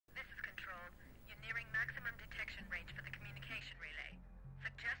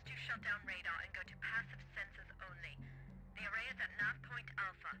down radar and go to passive sensors only. The array is at nav point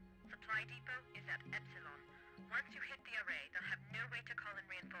Alpha. Supply depot is at Epsilon. Once you hit the array, they'll have no way to call in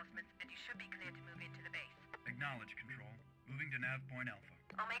reinforcements, and you should be clear to move into the base. Acknowledge, Control. Moving to nav point Alpha.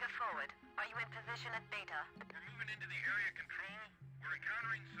 Omega forward. Are you in position at Beta? We're moving into the area, Control. We're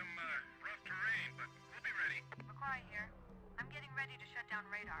encountering some rough terrain, but we'll be ready. MechWarrior here. I'm getting ready to shut down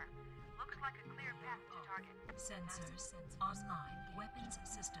radar. Looks like a clear path to target. Sensors online. Weapons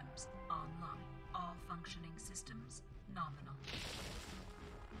systems online. All functioning systems nominal.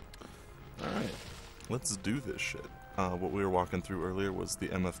 Alright, let's do this shit. What we were walking through earlier was the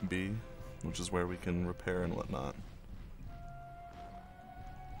MFB, which is where we can repair and whatnot.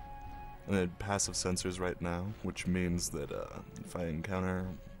 And I had passive sensors right now, which means that if I encounter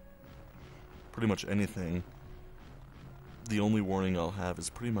pretty much anything, the only warning I'll have is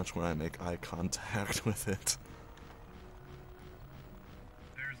pretty much when I make eye contact with it.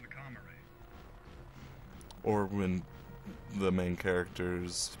 There's the comm array. Or when the main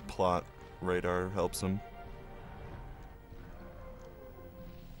character's plot radar helps him.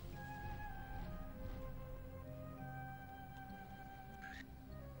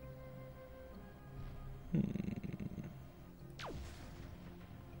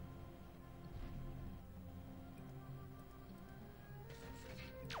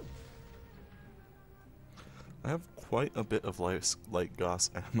 I have quite a bit of light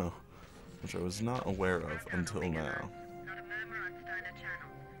Gauss ammo, which I was not aware of until now. Not a murmur on Steiner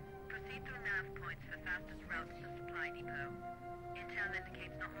channels. Proceed through nav points for fastest route to the supply depot. Intel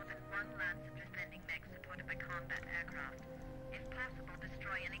indicates not more than one Lancer defending mech supported by combat aircraft. If possible,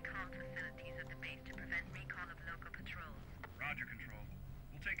 destroy any comm facilities at the base to prevent recon of local patrols. Roger, Control.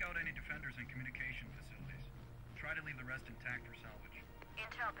 We'll take out any defenders and communication facilities. Try to leave the rest intact for salvage.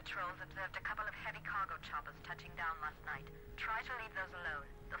 Intel patrols observed a couple of heavy cargo choppers touching down last night. Try to leave those alone.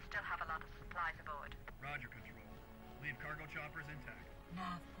 They'll still have a lot of supplies aboard. Roger, Control. Leave cargo choppers intact.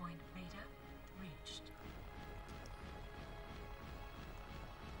 Nav point Beta reached.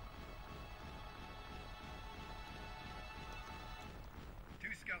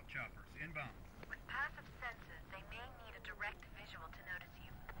 Two scout choppers inbound. With passive sensors, they may need a direct visual to notice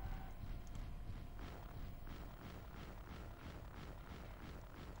you.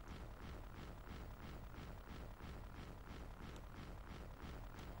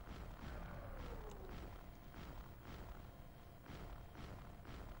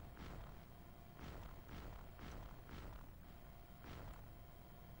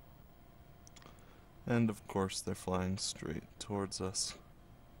 And of course, they're flying straight towards us.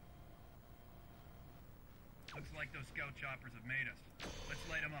 Looks like those scout choppers have made us. Let's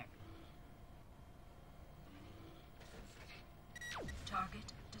light them up.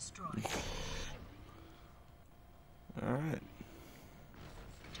 Target destroyed. Alright.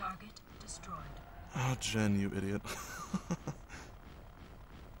 Target destroyed. Oh, Jen, you idiot.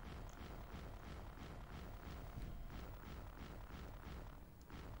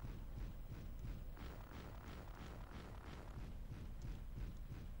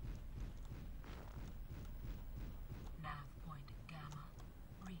 Nav point Gamma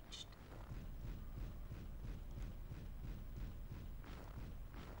reached.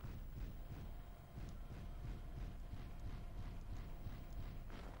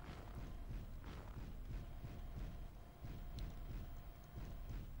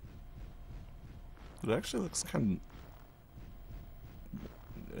 It actually looks kind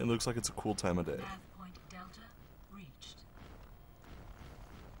of... It looks like it's a cool time of day. Nav point Delta reached.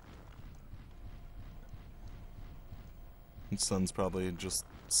 The sun's probably just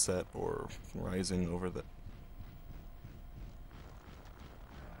set or rising over the...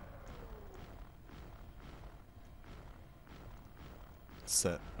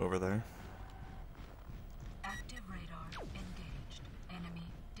 Set over there. Active radar engaged. Enemy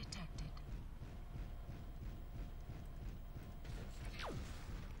detected.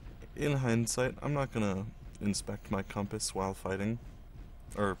 In hindsight, I'm not gonna inspect my compass while fighting.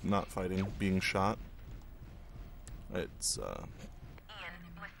 Or not fighting, being shot. It's, Ian,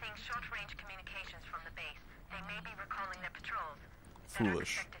 we're seeing short-range communications from the base. They may be recalling their patrols. Better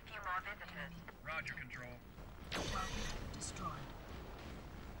foolish. expect a few more visitors. Roger, Control. Target destroyed.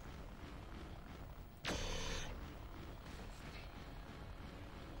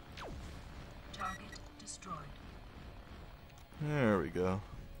 Target destroyed. There we go.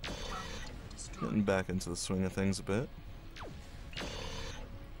 Target destroyed. Getting back into the swing of things a bit.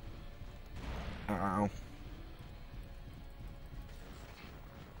 Ow.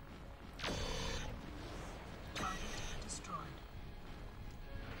 Target destroyed.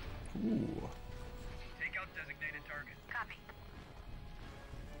 Ooh. Take out designated target. Copy.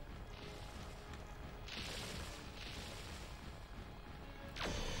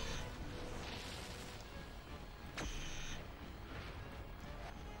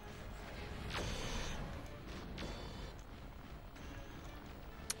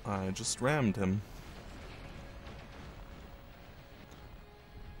 I just rammed him.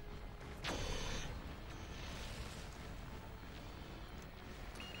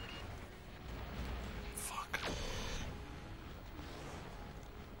 Fuck.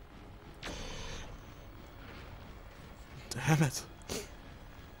 Damn it.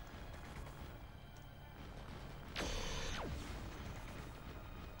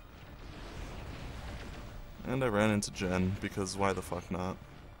 And I ran into Jen, because why the fuck not?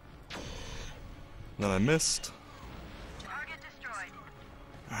 Then I missed. Target destroyed.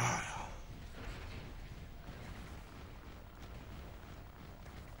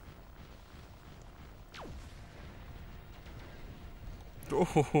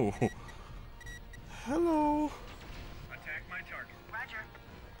 Oh, hello. Attack my target. Roger.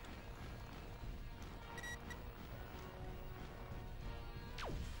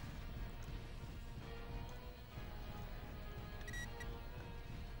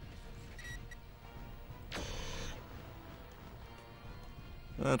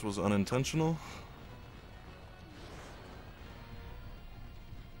 That was unintentional.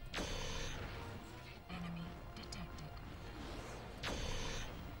 Enemy detected.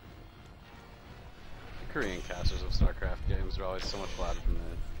 The Korean casters of StarCraft games are always so much louder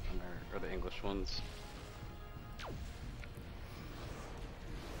than the English ones. You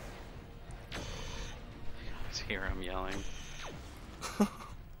can always hear him yelling.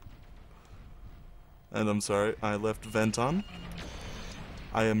 And I'm sorry, I left vent on.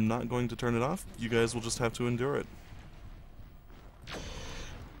 I am not going to turn it off. You guys will just have to endure it.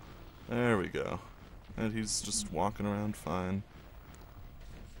 There we go. And he's just walking around fine.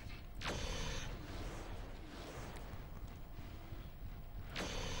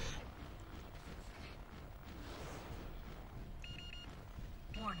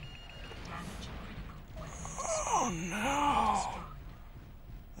 Warning. Damage critical. Weapon Oh no!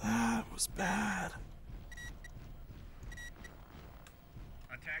 That was bad.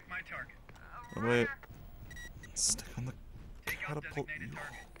 Attack my target. Oh, wait. Stick on the Take out catapult, designated you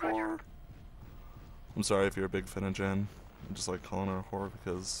target. whore. I'm sorry if you're a big fan of Jen. I just like calling her a whore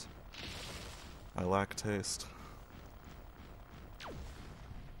because I lack taste.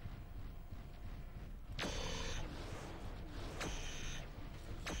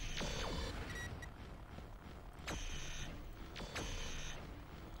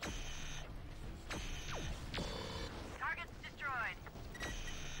 Target's destroyed.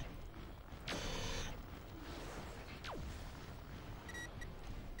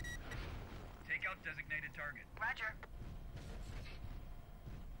 Take out designated target. Roger.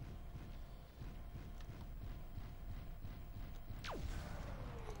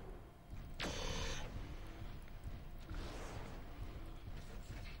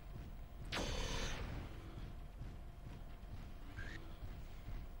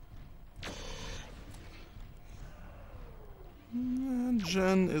 And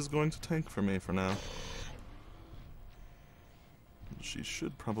Jen is going to tank for me for now. She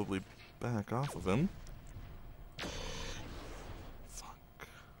should probably back off of him. Fuck.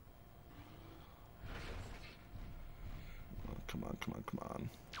 Oh, come on, come on, come on.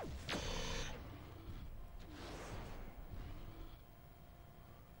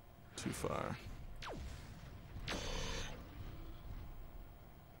 Too far.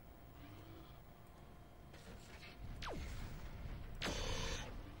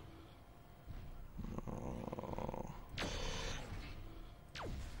 Oh.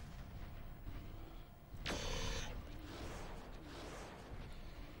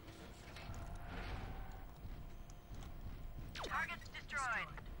 Target's destroyed.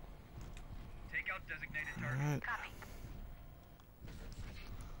 Take out designated target. Alright, Copy.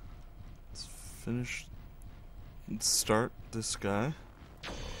 let's finish. Let's start this guy.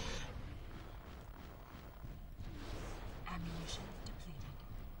 ammunition depleted.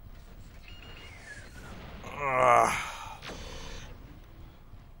 Ah.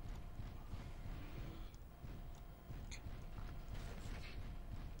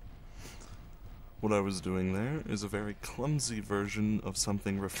 What I was doing there is a very clumsy version of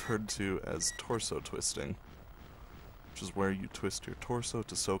something referred to as torso twisting, which is where you twist your torso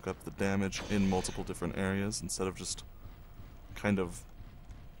to soak up the damage in multiple different areas instead of just kind of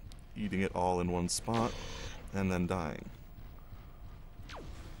eating it all in one spot and then dying.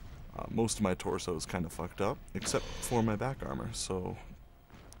 Most of my torso is kind of fucked up, except for my back armor, so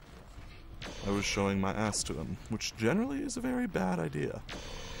I was showing my ass to him, which generally is a very bad idea.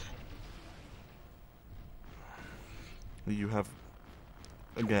 You have,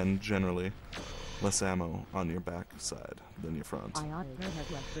 again, generally, less ammo on your back side than your front. Ionizer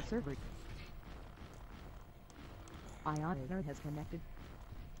has left the server. Ionizer has connected.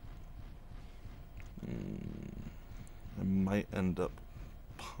 I might end up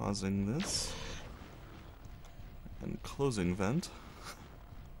pausing this and closing vent.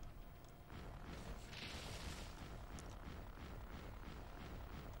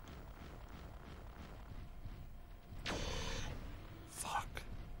 Fuck.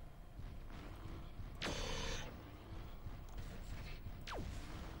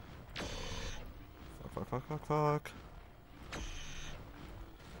 Fuck.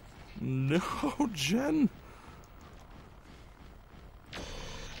 No, Jen!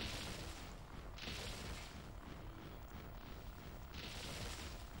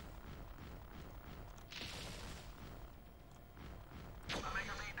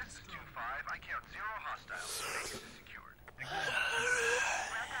 Omega Lead, this is 2-5. I count 0 hostiles. Base is secured. Well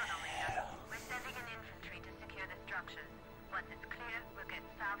done, Omega. We're sending an infantry to secure the structures. Once it's clear, we'll get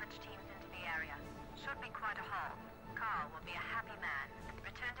salvage teams into the area. Should be quite a haul. Carl will be a happy man.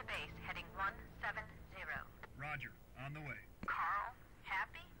 Return to base, heading 170. Roger. On the way. Carl?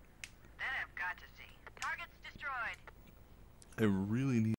 Happy? That I've got to see. Targets destroyed. I really need